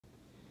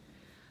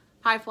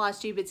Hi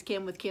Flosstube, it's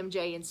Kim with Kim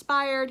J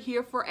Inspired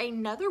here for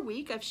another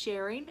week of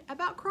sharing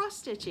about cross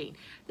stitching.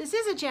 This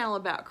is a channel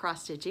about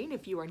cross stitching.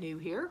 If you are new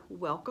here,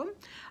 welcome.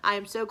 I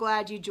am so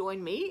glad you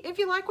joined me. If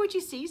you like what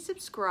you see,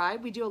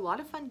 subscribe. We do a lot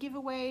of fun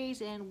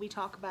giveaways and we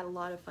talk about a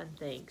lot of fun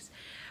things.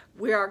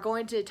 We are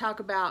going to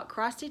talk about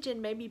cross stitch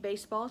and maybe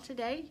baseball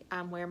today.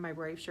 I'm wearing my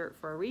Brave shirt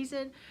for a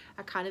reason,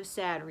 a kind of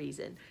sad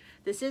reason.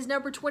 This is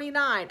number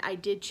 29. I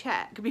did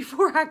check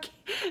before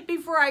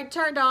I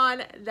turned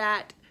on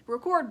that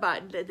record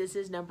button that this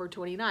is number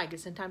 29,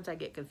 because sometimes I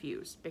get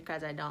confused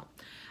because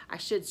I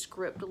should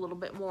script a little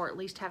bit more, at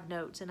least have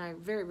notes, and I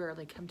very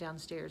rarely come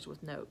downstairs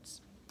with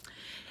notes.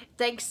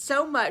 Thanks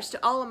so much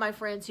to all of my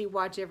friends who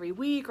watch every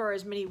week or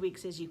as many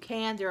weeks as you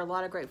can. There are a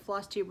lot of great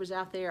Flosstubers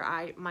out there.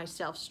 I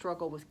myself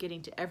struggle with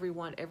getting to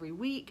everyone every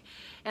week,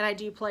 and I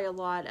do play a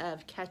lot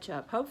of catch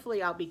up.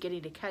 Hopefully I'll be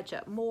getting to catch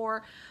up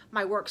more.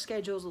 My work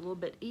schedule is a little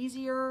bit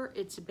easier.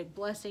 It's a big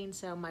blessing,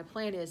 so my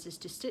plan is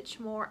to stitch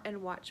more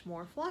and watch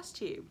more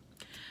Flosstube.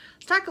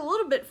 Let's talk a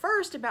little bit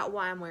first about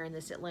why I'm wearing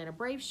this Atlanta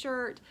Braves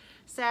shirt.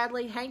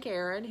 Sadly, Hank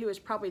Aaron, who is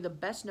probably the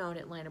best known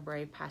Atlanta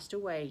Brave, passed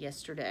away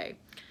yesterday.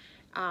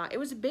 It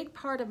was a big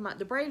part of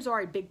the Braves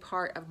are a big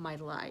part of my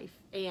life,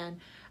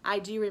 and I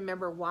do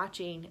remember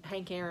watching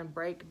Hank Aaron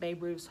break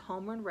Babe Ruth's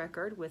home run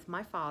record with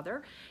my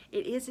father.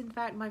 It is in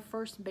fact my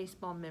first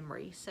baseball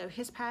memory, so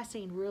his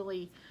passing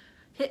really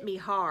hit me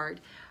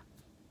hard.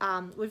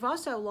 We've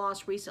also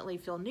lost recently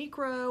Phil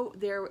Necro.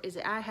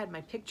 I had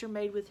my picture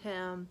made with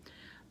him,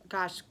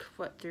 gosh,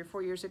 what, 3 or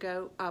 4 years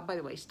ago? By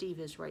the way, Steve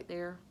is right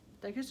there.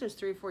 I think this was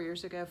 3 or 4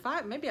 years ago,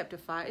 5, maybe up to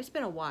 5. It's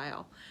been a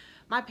while.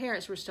 My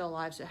parents were still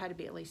alive, so it had to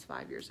be at least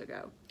 5 years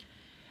ago.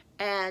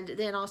 And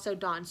then also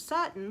Don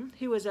Sutton,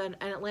 who was an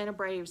Atlanta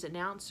Braves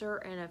announcer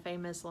and a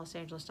famous Los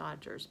Angeles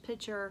Dodgers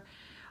pitcher,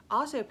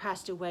 also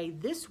passed away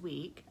this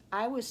week.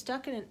 I was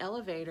stuck in an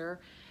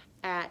elevator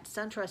at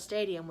SunTrust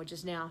Stadium, which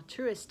is now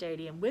Truist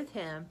Stadium, with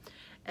him.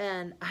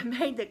 And I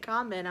made the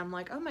comment, I'm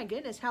like, oh my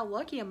goodness, how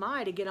lucky am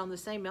I to get on the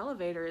same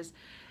elevator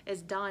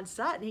as Don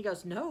Sutton? He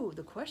goes, no,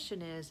 the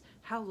question is,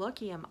 how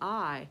lucky am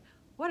I?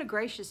 What a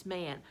gracious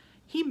man.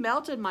 He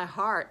melted my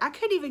heart. I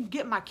couldn't even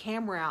get my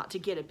camera out to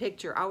get a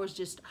picture. I was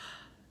just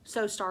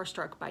so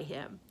starstruck by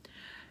him.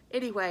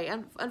 Anyway,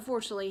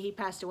 unfortunately, he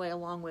passed away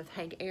along with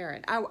Hank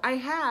Aaron.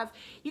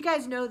 You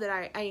guys know that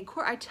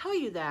I tell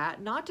you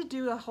that, not to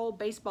do a whole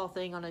baseball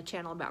thing on a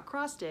channel about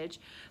cross stitch,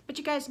 but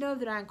you guys know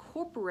that I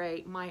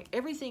incorporate my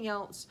everything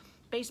else,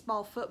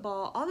 baseball,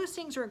 football, all those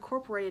things are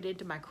incorporated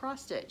into my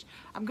cross stitch.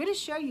 I'm going to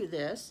show you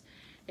this.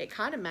 It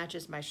kind of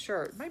matches my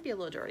shirt. It might be a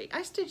little dirty.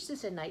 I stitched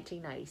this in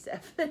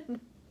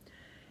 1997.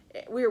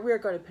 We're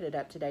going to put it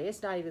up today.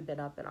 It's not even been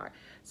up in our.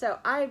 So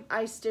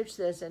I stitched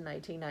this in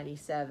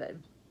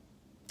 1997.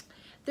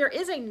 There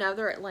is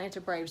another Atlanta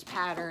Braves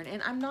pattern,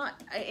 and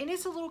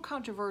it's a little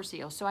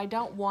controversial, so I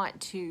don't want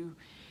to.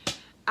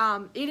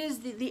 It is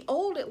the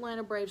old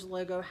Atlanta Braves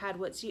logo had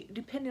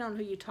depending on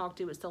who you talk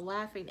to, it's the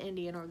laughing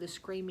Indian or the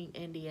screaming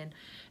Indian.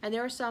 And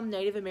there are some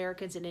Native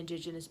Americans and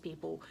indigenous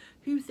people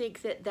who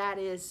think that that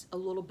is a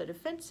little bit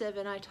offensive,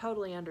 and I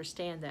totally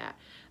understand that.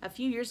 A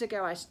few years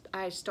ago,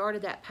 I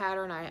started that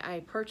pattern. I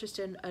purchased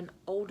an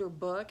older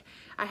book.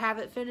 I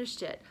haven't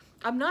finished it.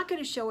 I'm not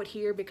going to show it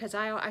here because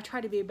I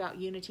try to be about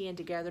unity and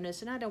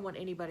togetherness, and I don't want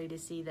anybody to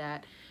see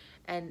that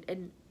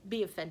and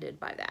be offended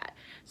by that.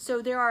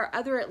 So there are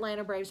other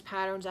Atlanta Braves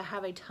patterns. I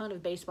have a ton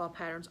of baseball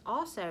patterns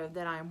also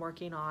that I am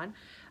working on.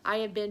 I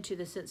have been to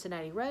the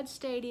Cincinnati Reds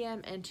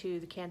Stadium and to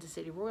the Kansas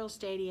City Royals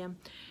Stadium.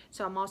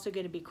 So I'm also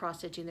going to be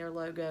cross-stitching their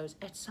logos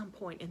at some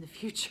point in the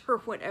future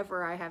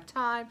whenever I have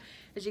time.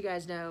 As you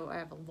guys know, I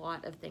have a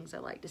lot of things I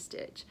like to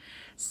stitch.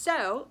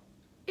 So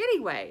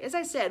anyway, as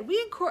I said,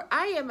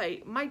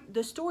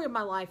 the story of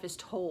my life is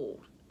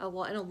told in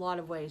a lot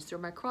of ways through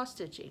my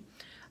cross-stitching.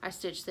 I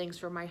stitch things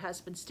for my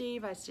husband,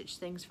 Steve. I stitch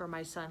things for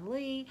my son,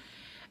 Lee.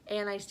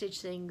 And I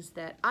stitch things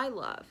that I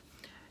love.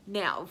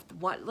 Now,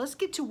 let's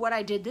get to what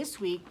I did this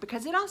week,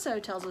 because it also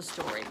tells a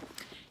story.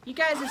 You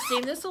guys have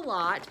seen this a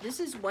lot.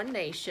 This is One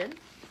Nation.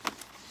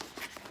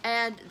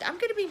 And I'm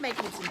going to be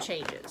making some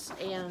changes.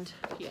 And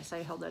yes,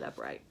 I held that up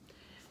right.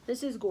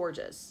 This is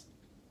gorgeous.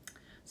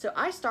 So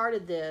I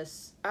started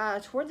this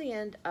toward the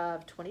end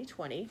of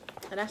 2020.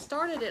 And I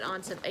started it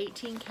on some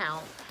 18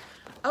 count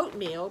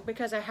oatmeal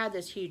because I had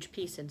this huge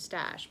piece in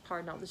stash,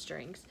 pardon all the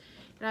strings,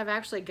 and I've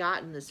actually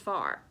gotten this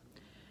far.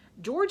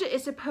 Georgia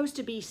is supposed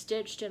to be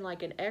stitched in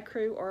like an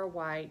ecru or a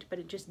white, but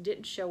it just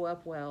didn't show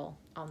up well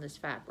on this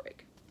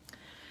fabric.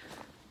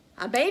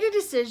 I made a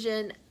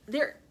decision.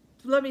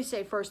 Let me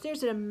say first,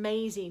 there's an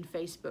amazing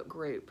Facebook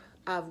group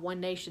of One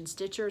Nation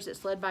Stitchers.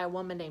 It's led by a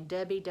woman named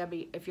Debbie.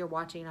 Debbie, if you're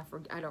watching,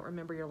 I don't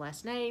remember your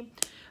last name,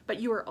 but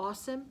you are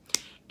awesome.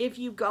 If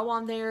you go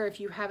on there, if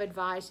you have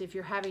advice, if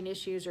you're having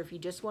issues, or if you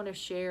just want to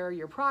share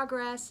your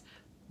progress,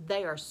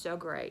 they are so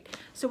great.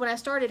 So when I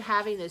started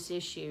having this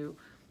issue,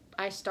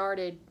 I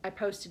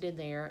posted in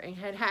there and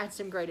had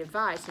some great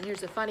advice. And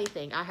here's the funny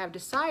thing. I have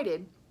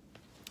decided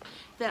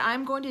that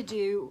I'm going to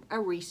do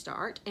a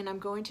restart, and I'm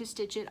going to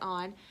stitch it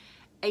on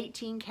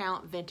 18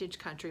 count vintage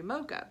country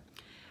mocha.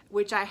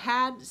 which I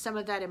had some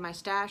of that in my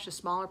stash, a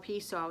smaller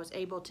piece, so I was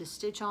able to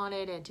stitch on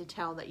it and to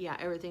tell that, yeah,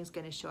 everything's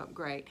going to show up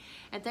great.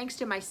 And thanks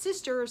to my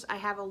sisters, I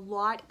have a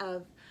lot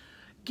of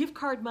gift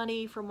card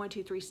money from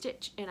 123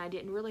 Stitch, and I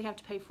didn't really have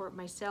to pay for it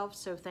myself,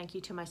 so thank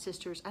you to my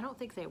sisters. I don't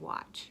think they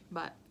watch,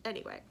 but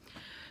anyway.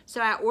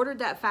 So I ordered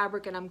that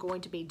fabric, and I'm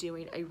going to be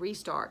doing a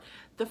restart.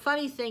 The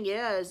funny thing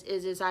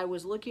is I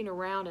was looking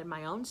around in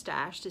my own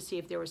stash to see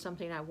if there was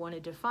something I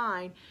wanted to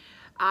find.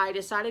 I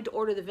decided to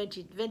order the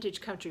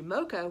Vintage Country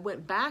Mocha,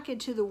 went back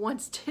into the One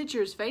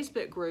Stitchers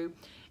Facebook group,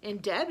 and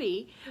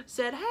Debbie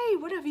said, hey,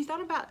 what have you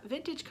thought about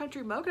Vintage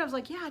Country Mocha? I was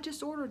like, yeah, I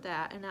just ordered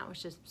that, and that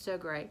was just so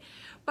great.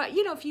 But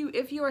you know,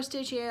 if you are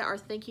stitching it or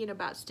thinking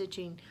about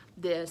stitching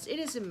this, it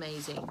is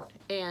amazing.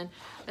 And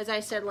as I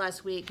said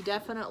last week,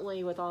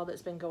 definitely with all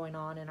that's been going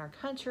on in our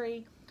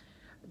country,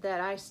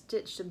 that I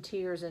stitched some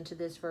tears into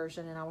this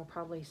version, and I will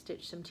probably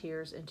stitch some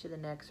tears into the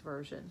next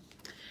version.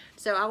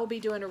 So I will be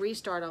doing a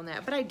restart on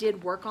that, but I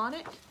did work on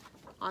it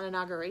on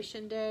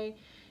Inauguration Day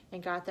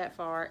and got that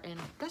far, and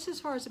that's as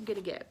far as I'm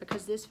gonna get,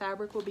 because this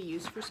fabric will be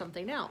used for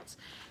something else.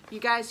 You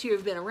guys who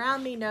have been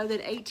around me know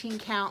that 18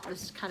 count,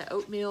 this kind of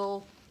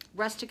oatmeal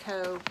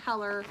rustico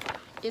color,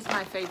 is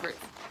my favorite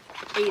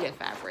Ada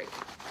fabric.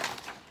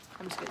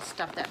 I'm just gonna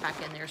stuff that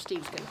back in there.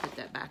 Steve's gonna put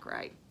that back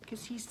right,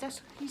 because he is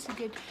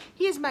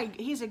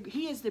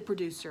the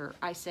producer,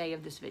 I say,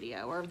 of this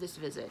video or of this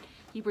visit.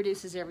 He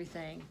produces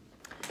everything.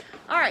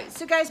 All right,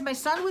 so guys, my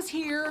son was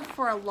here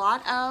for a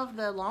lot of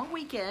the long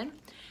weekend,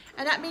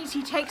 and that means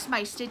he takes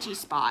my stitchy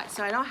spot.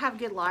 So I don't have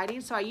good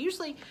lighting, so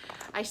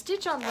I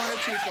stitch on one or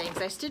two things.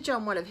 I stitch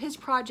on one of his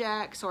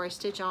projects, or I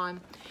stitch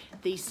on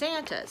the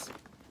Santas.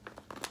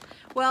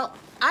 Well,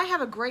 I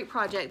have a great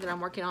project that I'm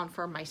working on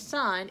for my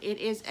son. It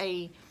is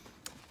a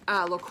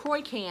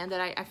LaCroix can that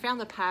I found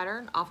the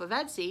pattern off of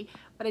Etsy,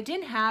 but I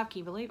didn't have, can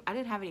you believe, I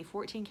didn't have any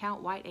 14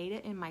 count white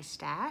Ada in my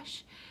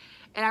stash.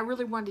 And I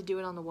really wanted to do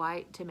it on the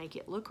white to make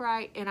it look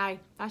right. And I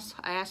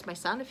asked my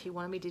son if he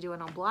wanted me to do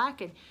it on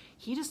black, and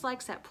he just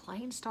likes that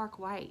plain stark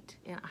white.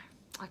 And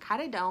I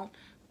kind of don't,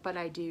 but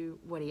I do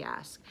what he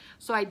asks.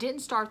 So I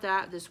didn't start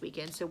that this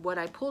weekend. So what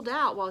I pulled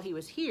out while he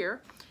was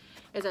here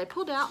is I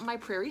pulled out my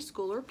Prairie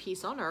Schooler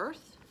Peace on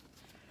Earth,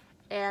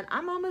 and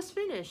I'm almost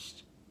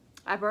finished.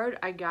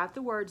 I got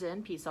the words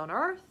in, Peace on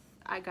Earth.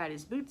 I got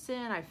his boots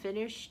in. I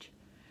finished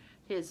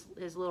the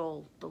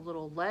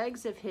little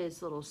legs of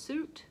his little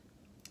suit.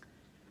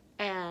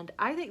 And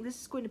I think this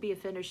is going to be a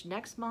finish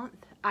next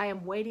month. I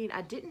am waiting.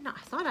 I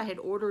thought I had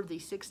ordered the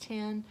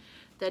 610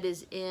 that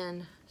is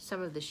in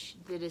some of the,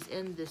 that is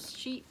in this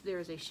sheet. There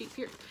is a sheet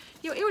here.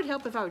 You know, it would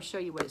help if I would show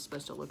you what it's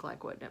supposed to look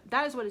like, wouldn't it?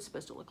 That is what it's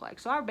supposed to look like.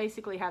 So I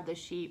basically have the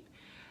sheep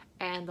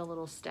and the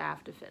little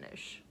staff to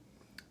finish.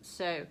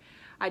 So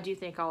I do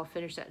think I'll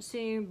finish that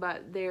soon,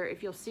 but there,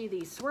 if you'll see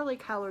these swirly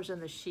colors in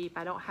the sheep,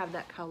 I don't have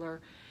that color.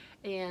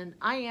 And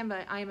I am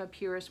a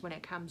purist when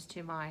it comes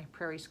to my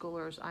Prairie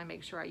Schoolers. I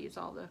make sure I use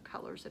all the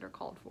colors that are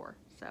called for.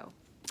 So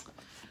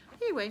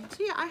anyway,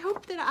 so yeah,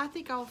 I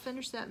think I'll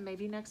finish that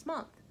maybe next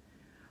month.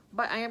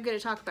 But I am going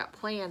to talk about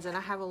plans, and I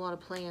have a lot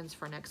of plans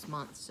for next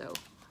month. So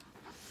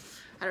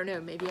I don't know,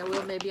 maybe I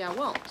will, maybe I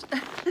won't.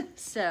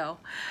 So,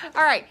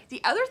 all right,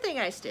 the other thing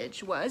I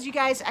stitched was, you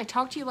guys, I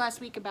talked to you last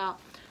week about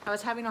I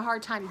was having a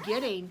hard time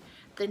getting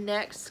the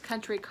next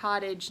Country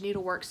Cottage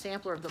Needlework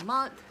Sampler of the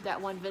month. That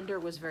one vendor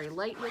was very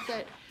late with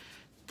it.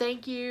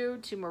 Thank you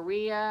to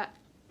Maria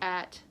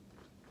at,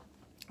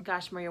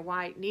 gosh, Maria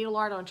White, Needle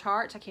Art on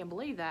Charts. I can't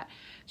believe that.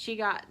 She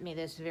got me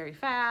this very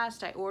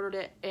fast. I ordered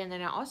it, and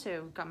then I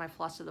also got my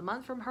Floss of the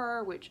Month from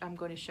her, which I'm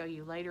going to show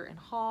you later in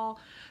haul.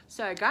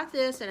 So I got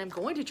this, and I'm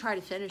going to try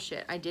to finish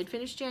it. I did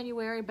finish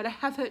January, but I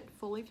haven't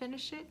fully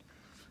finished it.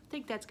 I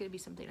think that's going to be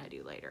something I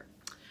do later.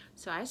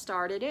 So I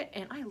started it,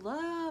 and I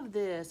love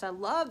this. I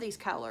love these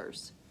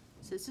colors.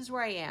 So this is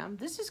where I am.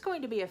 This is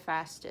going to be a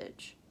fast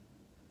stitch.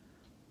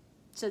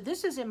 So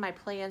this is in my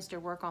plans to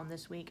work on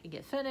this week and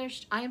get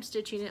finished. I am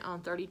stitching it on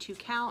 32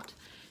 count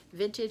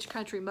Vintage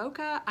Country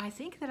Mocha. I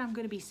think that I'm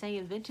going to be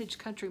saying Vintage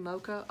Country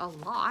Mocha a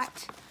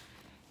lot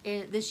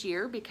this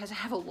year, because I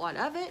have a lot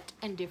of it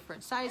in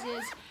different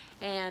sizes.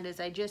 And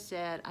as I just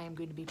said, I am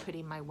going to be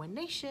putting my One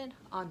Nation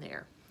on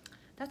there.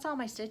 That's all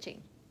my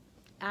stitching.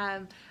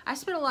 I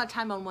spent a lot of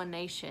time on One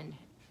Nation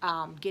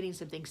getting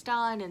some things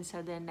done, and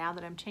so then now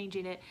that I'm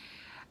changing it,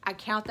 I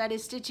count that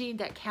as stitching.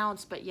 That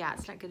counts, but yeah,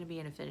 it's not going to be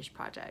in a finished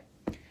project.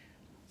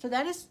 So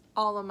that is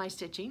all of my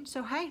stitching.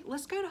 So hey,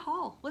 let's go to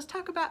haul. Let's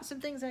talk about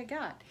some things I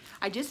got.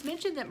 I just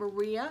mentioned that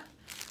Maria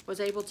was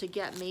able to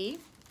get me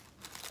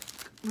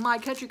my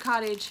Country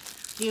Cottage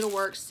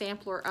Needlework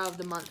Sampler of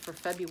the Month for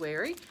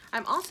February.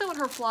 I'm also in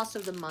her Floss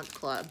of the Month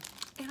club,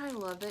 and I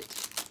love it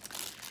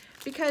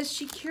because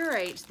she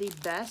curates the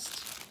best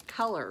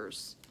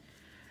colors.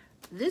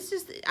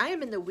 I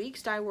am in the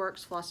Weeks Dye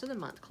Works Floss of the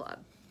Month club,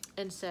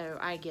 and so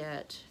I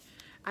get,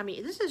 I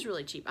mean, this is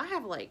really cheap. I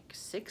have like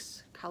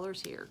 6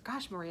 colors here.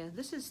 Gosh, Maria,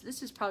 this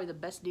is probably the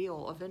best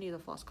deal of any of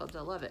the floss clubs.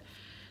 I love it.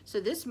 So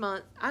this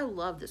month, I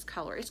love this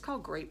color. It's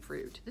called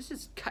Grapefruit. This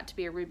has got to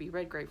be a ruby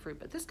red grapefruit,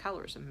 but this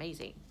color is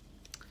amazing.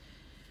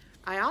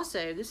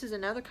 This is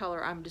another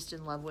color I'm just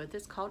in love with.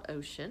 It's called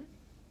Ocean.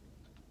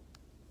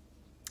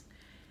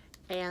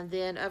 And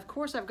then, of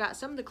course, I've got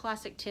some of the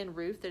classic tin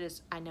roof that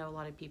is, I know a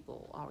lot of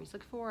people always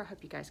look for. I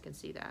hope you guys can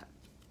see that.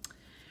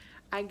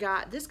 I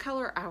got this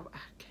color,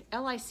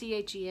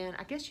 L-I-C-H-E-N.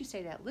 I guess you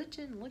say that.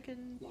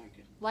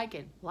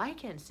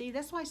 Lichen. See,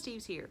 that's why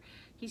Steve's here.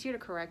 He's here to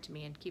correct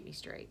me and keep me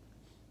straight.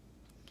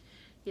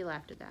 He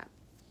laughed at that.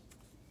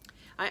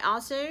 I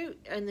also,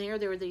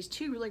 there were these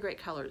two really great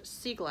colors.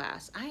 Sea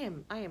glass. I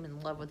am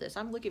in love with this.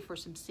 I'm looking for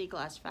some sea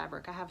glass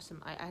fabric. I have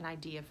an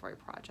idea for a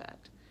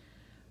project.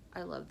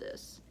 I love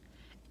this.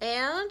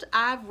 And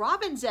I have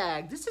Robin's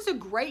Egg. This is a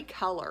great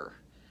color.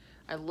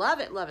 I love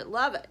it, love it,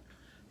 love it.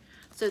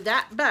 So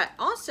that, but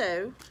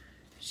also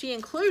she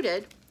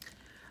included,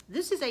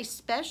 this is a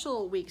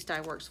special Weeks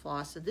Dye Works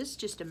floss. So this is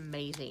just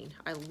amazing.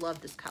 I love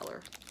this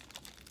color.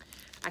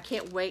 I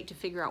can't wait to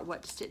figure out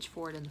what to stitch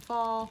for it in the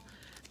fall.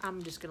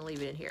 I'm just gonna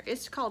leave it in here.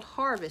 It's called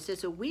Harvest.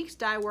 It's a Weeks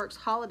Dye Works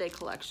holiday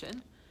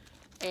collection.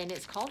 And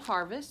it's called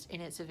Harvest,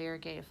 and it's a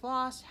variegated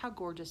floss. How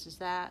gorgeous is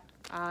that?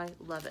 I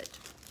love it.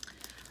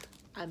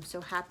 I'm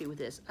so happy with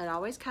this. It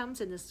always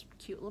comes in this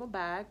cute little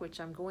bag, which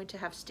I'm going to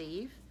have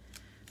Steve.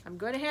 I'm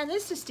going to hand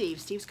this to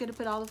Steve. Steve's going to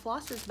put all the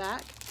flosses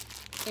back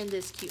in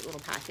this cute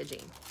little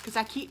packaging. Because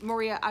I keep,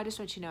 Maria, I just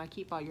want you to know I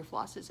keep all your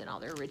flosses in all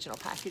their original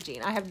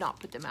packaging. I have not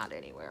put them out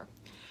anywhere.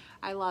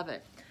 I love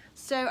it.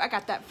 So I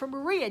got that from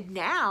Maria.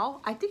 Now,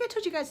 I think I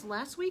told you guys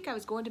last week I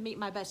was going to meet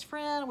my best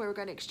friend. We were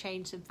going to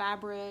exchange some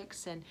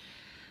fabrics. And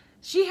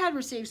she had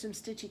received some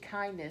stitchy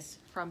kindness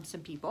from some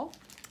people.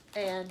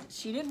 And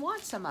she didn't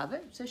want some of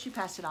it, so she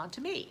passed it on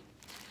to me.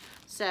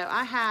 So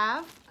I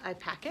have a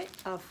packet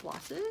of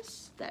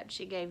flosses that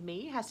she gave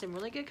me. It has some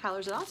really good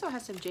colors. It also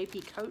has some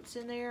JP coats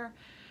in there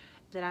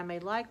that I may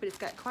like, but it's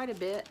got quite a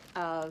bit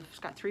of, it's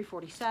got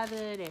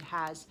 347, it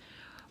has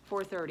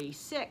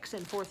 436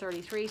 and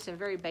 433, some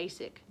very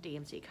basic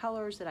DMC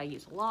colors that I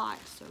use a lot,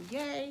 so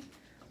yay.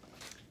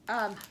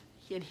 And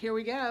here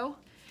we go.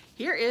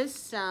 Here is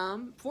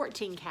some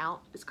 14 count.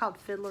 It's called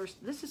Fiddler's,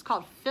 this is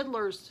called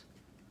Fiddler's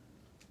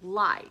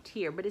Light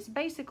here, but it's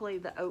basically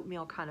the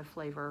oatmeal kind of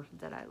flavor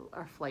that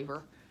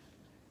flavor.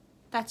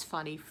 That's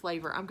funny,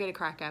 flavor. I'm gonna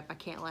crack up. I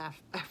can't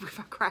laugh. If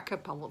I crack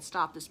up, I won't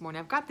stop this morning.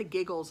 I've got the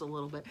giggles a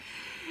little bit.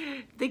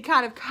 The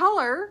kind of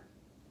color,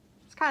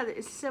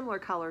 it's similar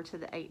color to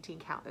the 18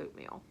 count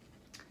oatmeal.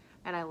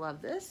 And I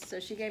love this. So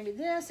she gave me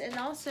this, and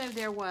also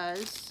there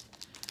was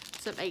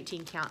some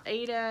 18 count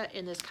Ada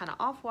in this kind of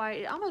off-white.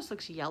 It almost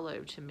looks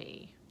yellow to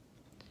me.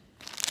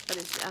 But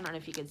it's, I don't know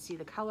if you can see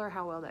the color,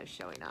 how well that's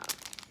showing up.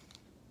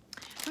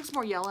 Looks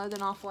more yellow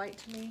than off-white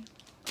to me.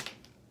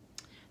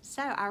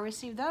 So I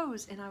received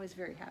those and I was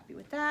very happy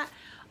with that.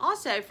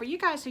 Also, for you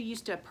guys who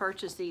used to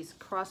purchase these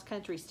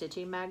cross-country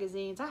stitching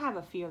magazines, I have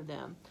a few of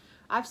them.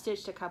 I've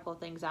stitched a couple of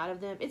things out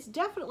of them. It's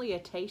definitely a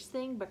taste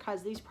thing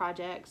because these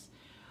projects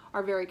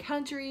are very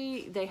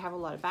country. They have a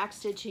lot of back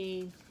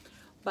stitching,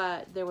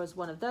 but there was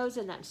one of those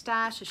in that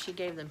stash, so she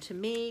gave them to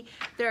me.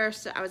 There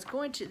is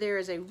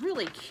a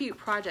really cute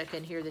project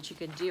in here that you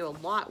can do a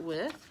lot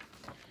with.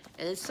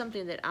 And it's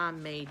something that I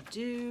may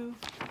do.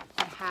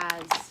 It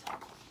has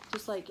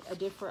just like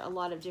a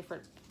lot of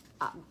different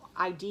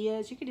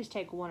ideas. You can just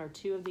take one or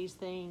two of these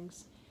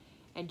things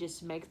and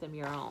just make them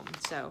your own.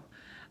 So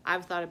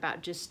I've thought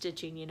about just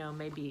stitching, you know,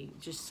 maybe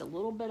just a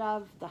little bit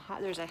of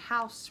there's a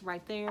house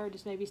right there.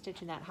 Just maybe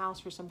stitching that house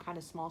for some kind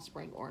of small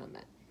spring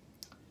ornament.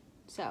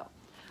 So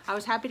I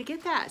was happy to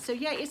get that. So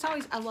yeah, it's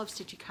always, I love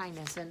stitchy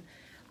kindness, and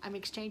I'm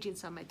exchanging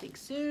some, I think,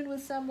 soon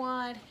with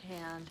someone,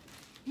 and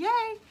yay.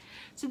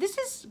 So this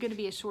is going to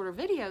be a shorter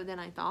video than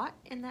I thought,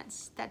 and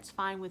that's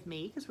fine with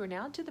me because we're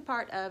now to the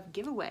part of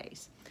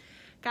giveaways.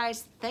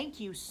 Guys, thank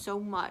you so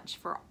much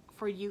for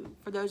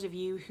those of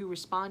you who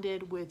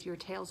responded with your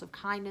tales of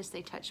kindness.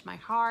 They touched my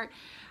heart.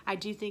 I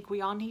do think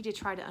we all need to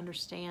try to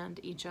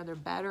understand each other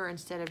better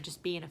instead of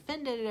just being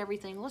offended at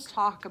everything. Let's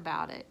talk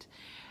about it.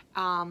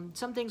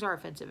 Some things are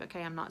offensive,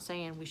 okay? I'm not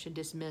saying we should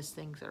dismiss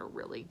things that are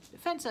really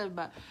offensive,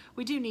 but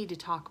we do need to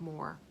talk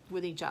more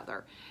with each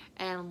other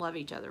and love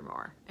each other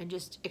more and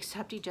just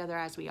accept each other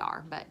as we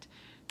are. But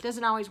it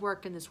doesn't always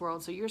work in this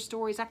world. So your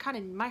stories,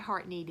 my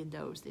heart needed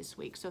those this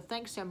week. So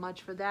thanks so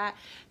much for that.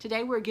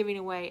 Today we're giving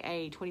away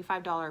a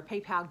 $25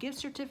 PayPal gift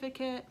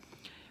certificate.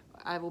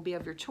 I will be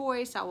of your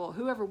choice.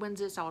 Whoever wins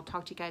this, I will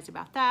talk to you guys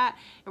about that.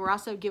 And we're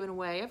also giving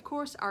away, of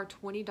course, our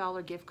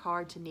 $20 gift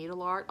card to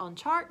Needle Art on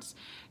Charts.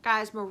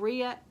 Guys,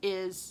 Maria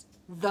is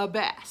the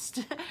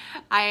best.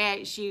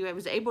 She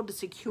was able to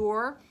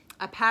secure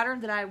a pattern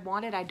that I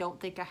wanted. I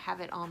don't think I have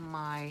it on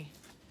my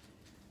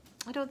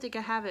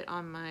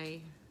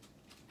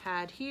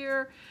pad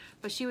here,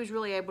 but she was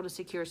really able to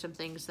secure some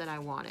things that I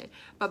wanted.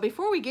 But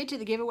before we get to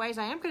the giveaways,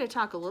 I am going to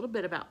talk a little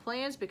bit about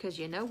plans, because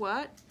you know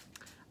what?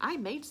 I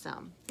made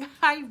some.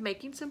 I'm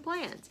making some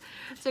plans.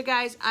 So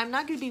guys, I'm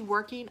not going to be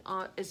working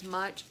on as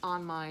much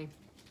on my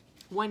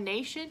One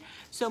Nation.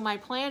 So my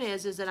plan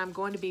is that I'm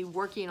going to be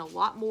working a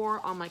lot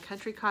more on my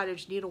Country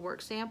Cottage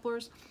needlework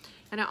samplers.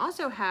 And I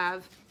also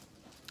have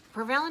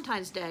for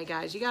Valentine's Day,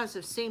 guys, you guys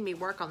have seen me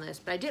work on this,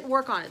 but I didn't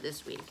work on it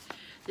this week.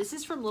 This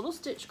is from Little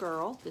Stitch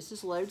Girl. This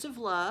is Loads of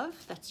Love.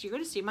 You're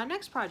going to see my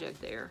next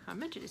project there. I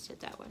meant to just hit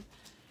that one.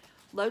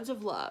 Loads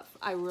of Love.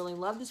 I really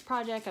love this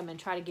project. I'm going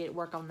to try to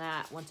work on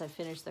that once I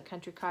finish the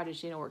Country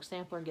Cottage Needlework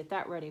Sampler and get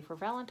that ready for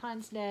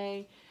Valentine's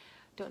Day.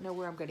 Don't know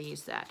where I'm going to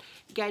use that.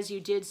 Guys,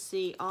 you did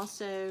see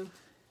also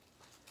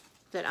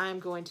that I'm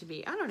going to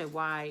be, I don't know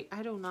why,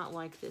 I do not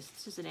like this.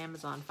 This is an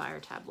Amazon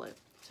Fire tablet.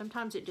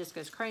 Sometimes it just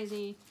goes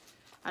crazy.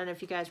 I don't know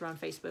if you guys were on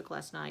Facebook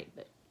last night,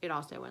 but it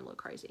also went a little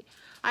crazy.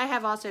 I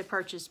have also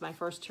purchased my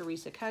first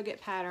Teresa Kogut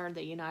pattern,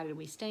 the United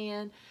We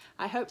Stand.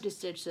 I hope to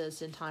stitch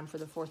this in time for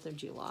the 4th of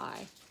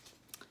July.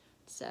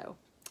 So,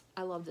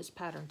 I love this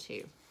pattern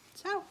too.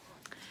 So,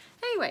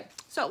 anyway,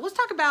 so let's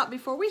talk about,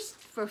 before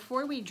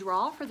we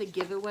draw for the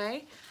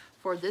giveaway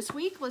for this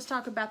week, let's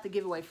talk about the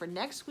giveaway for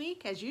next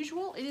week. As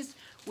usual,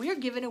 we are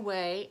giving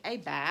away a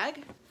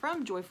bag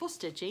from Joyful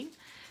Stitching.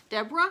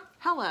 Deborah,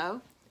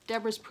 hello.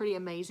 Deborah's pretty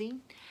amazing.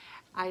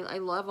 I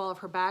love all of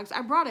her bags.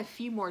 I brought a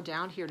few more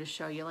down here to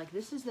show you. Like,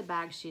 this is the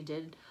bag she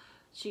did.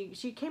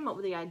 She came up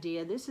with the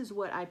idea. This is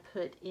what I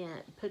put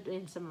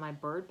in some of my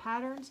bird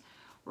patterns.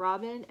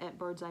 Robin at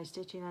Bird's Eye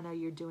Stitching, I know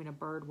you're doing a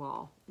bird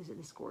wall. Isn't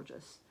this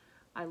gorgeous?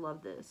 I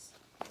love this.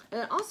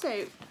 And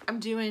also, I'm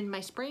doing my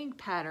spring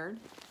pattern,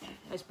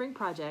 my spring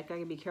project. I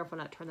can be careful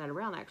not to turn that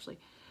around, actually.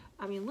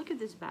 I mean, look at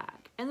this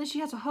bag. And then she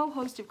has a whole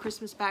host of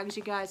Christmas bags.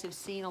 You guys have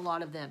seen a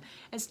lot of them.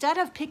 Instead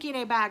of picking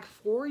a bag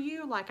for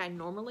you like I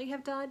normally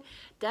have done,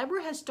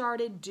 Deborah has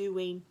started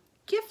doing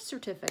gift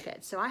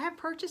certificates. So I have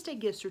purchased a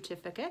gift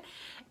certificate,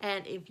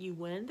 and if you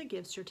win the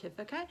gift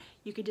certificate,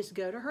 you can just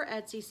go to her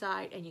Etsy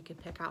site and you can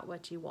pick out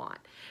what you want.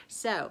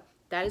 So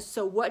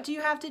what do you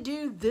have to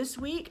do this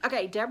week?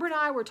 Okay, Deborah and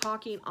I were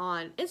talking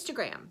on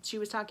Instagram. She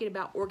was talking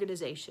about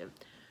organization.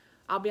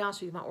 I'll be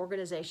honest with you, my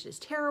organization is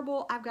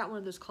terrible. I've got one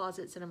of those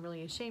closets that I'm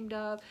really ashamed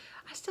of.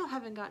 I still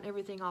haven't gotten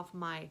everything off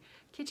my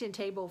kitchen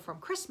table from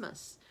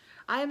Christmas.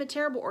 I am a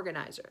terrible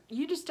organizer.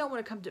 You just don't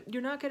want to come to,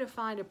 you're not going to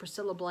find a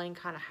Priscilla Blaine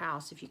kind of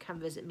house if you come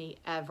visit me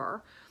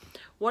ever.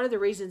 One of the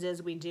reasons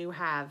is we do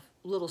have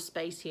little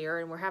space here,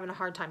 and we're having a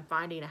hard time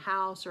finding a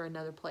house or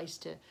another place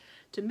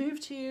to move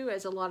to,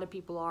 as a lot of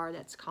people are.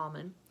 That's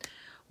common.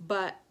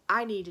 But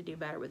I need to do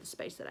better with the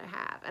space that I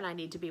have, and I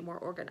need to be more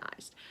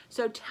organized.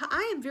 So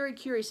I am very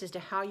curious as to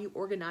how you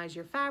organize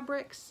your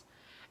fabrics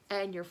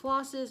and your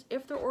flosses,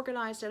 if they're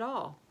organized at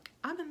all.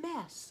 I'm a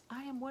mess.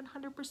 I am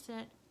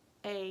 100%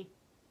 a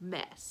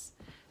mess.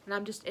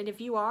 And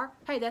if you are,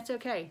 hey, that's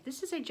okay.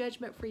 This is a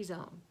judgment-free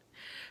zone.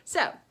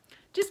 So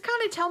just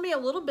kind of tell me a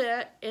little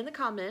bit in the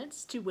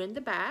comments to win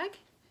the bag,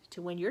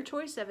 to win your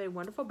choice of a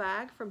wonderful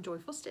bag from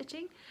Joyful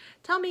Stitching.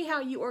 Tell me how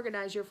you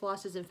organize your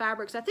flosses and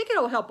fabrics. I think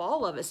it'll help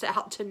all of us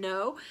out to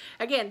know.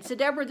 Again, so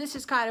Deborah, this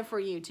is kind of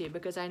for you too,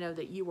 because I know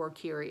that you are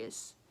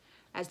curious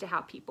as to how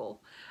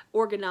people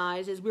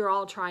organize, as we're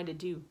all trying to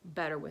do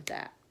better with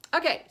that.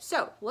 Okay,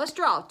 so let's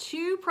draw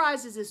 2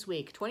 prizes this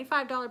week.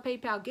 $25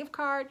 PayPal gift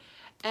card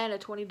and a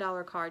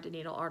 $20 card to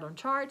Needle Art on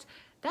Charts.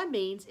 That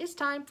means it's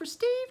time for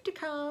Steve to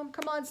come.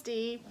 Come on,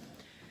 Steve.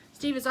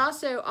 Steve is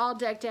also all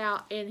decked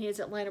out in his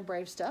Atlanta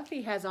Braves stuff.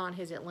 He has on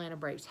his Atlanta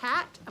Braves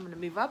hat. I'm going to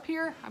move up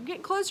here. I'm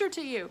getting closer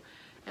to you.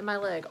 And my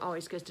leg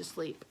always goes to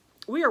sleep.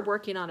 We are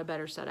working on a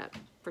better setup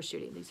for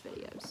shooting these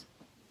videos.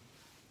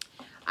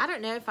 I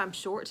don't know if I'm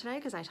short today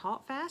because I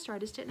talk fast, or I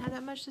just didn't have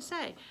that much to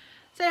say.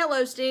 Say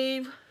hello,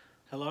 Steve.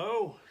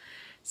 Hello.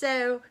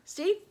 So,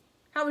 Steve,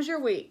 how was your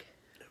week?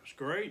 It was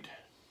great.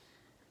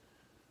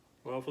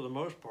 Well, for the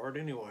most part,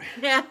 anyway.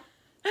 Yeah.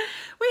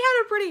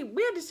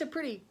 We had just a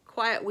pretty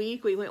quiet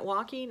week. We went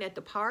walking at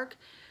the park.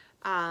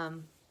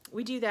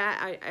 We do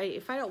that.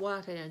 If I don't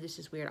walk, I know this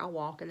is weird. I'll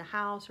walk in the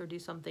house or do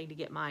something to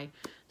get my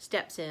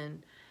steps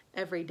in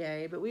every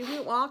day. But we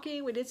went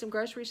walking. We did some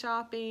grocery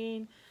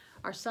shopping.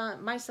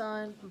 My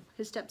son,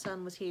 his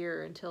stepson was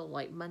here until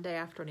like Monday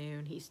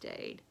afternoon. He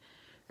stayed.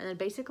 And then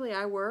basically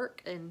I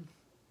work, and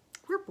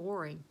we're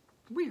boring.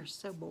 We are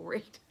so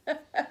boring.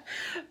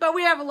 But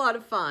we have a lot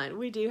of fun.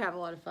 We do have a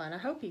lot of fun. I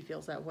hope he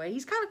feels that way.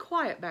 He's kind of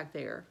quiet back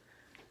there.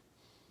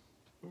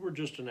 We're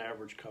just an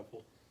average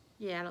couple.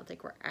 Yeah, I don't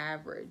think we're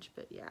average,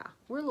 but yeah,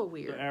 we're a little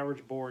weird. The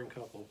average boring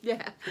couple.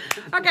 Yeah.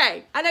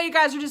 Okay, I know you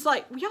guys are just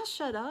like, will y'all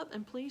shut up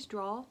and please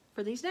draw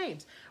for these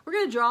names. We're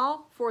going to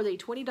draw for the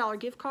 $20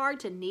 gift card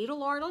to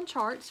Needle Art on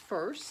Charts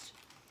first.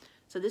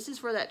 So this is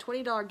for that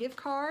 $20 gift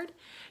card.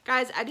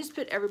 Guys, I just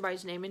put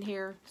everybody's name in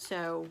here,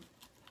 so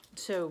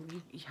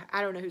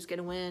I don't know who's going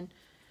to win.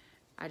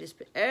 I just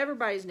put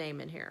everybody's name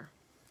in here.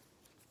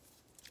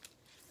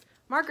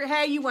 Margaret,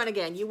 hey, you won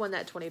again. You won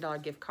that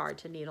 $20 gift card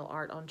to Needle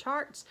Art on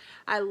Charts.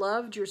 I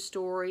loved your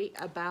story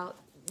about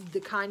the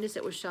kindness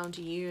that was shown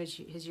to you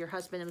as your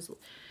husband was,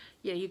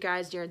 you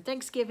guys during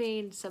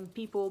Thanksgiving. Some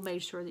people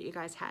made sure that you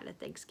guys had a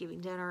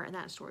Thanksgiving dinner, and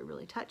that story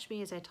really touched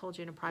me, as I told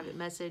you in a private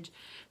message.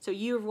 So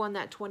you have won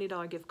that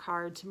 $20 gift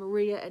card to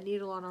Maria at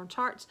Needle Art on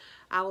Charts.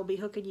 I will be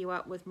hooking you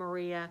up with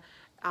Maria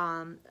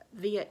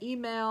via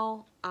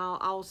email.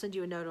 I'll send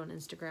you a note on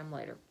Instagram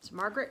later. So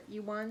Margaret,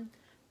 you won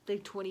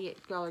the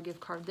 $28 gift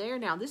card there.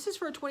 Now, this is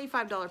for a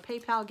 $25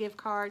 PayPal gift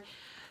card.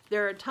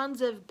 There are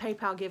tons of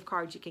PayPal gift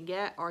cards you can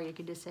get, or you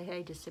can just say,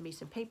 hey, just send me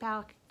some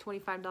PayPal,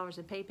 $25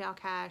 in PayPal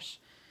cash.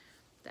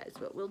 That is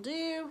what we'll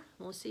do.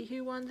 We'll see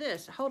who won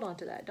this. Hold on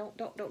to that.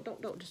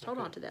 Don't. Just hold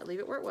on to that. Leave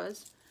it where it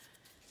was.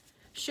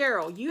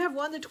 Cheryl, you have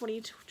won the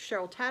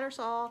Cheryl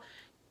Tattersall.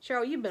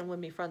 Cheryl, you've been with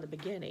me from the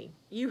beginning.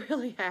 You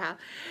really have.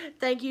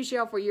 Thank you,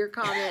 Cheryl, for your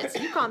comments.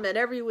 You comment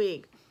every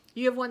week.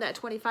 You have won that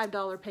 $25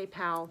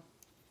 PayPal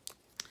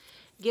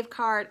gift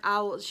card.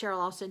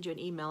 Cheryl, I'll send you an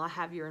email. I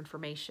have your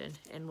information,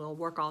 and we'll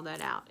work all that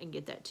out and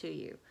get that to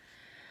you.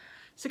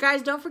 So,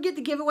 guys, don't forget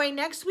the giveaway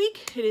next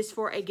week. It is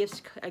for a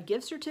gift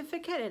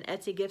certificate, an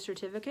Etsy gift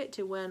certificate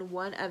to win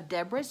one of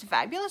Deborah's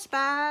fabulous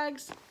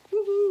bags.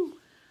 Woohoo!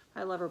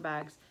 I love her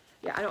bags.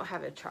 Yeah, I don't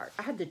have a chart.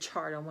 I had the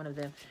chart on one of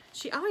them.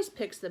 She always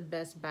picks the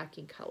best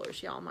backing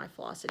colors. Y'all, my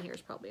floss in here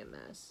is probably a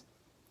mess.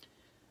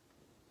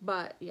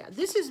 But, yeah,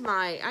 this is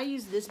I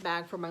use this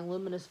bag for my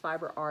Luminous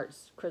Fiber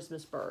Arts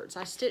Christmas birds.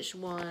 I stitched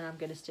one. I'm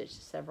going to stitch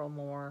several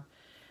more.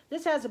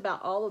 This has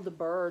about all of the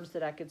birds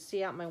that I could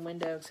see out my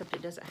window, except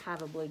it doesn't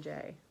have a blue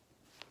jay.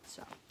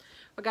 So,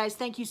 well, guys,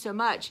 thank you so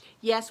much.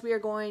 Yes, we are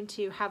going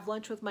to have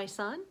lunch with my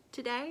son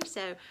today.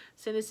 So, as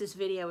soon as this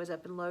video is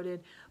up and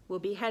loaded, we'll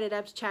be headed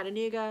up to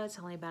Chattanooga. It's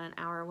only about an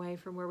hour away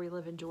from where we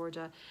live in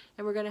Georgia.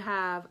 And we're going to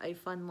have a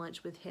fun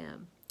lunch with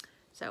him.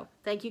 So,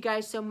 thank you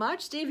guys so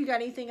much. Steve, you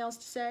got anything else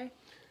to say?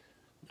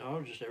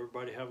 No, just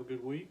everybody have a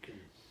good week and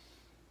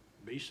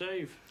be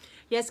safe.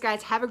 Yes,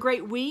 guys, have a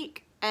great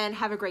week and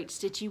have a great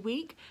stitchy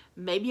week.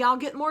 Maybe I'll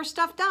get more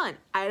stuff done.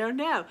 I don't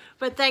know.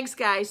 But thanks,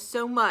 guys,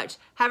 so much.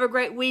 Have a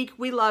great week.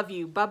 We love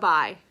you.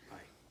 Bye-bye.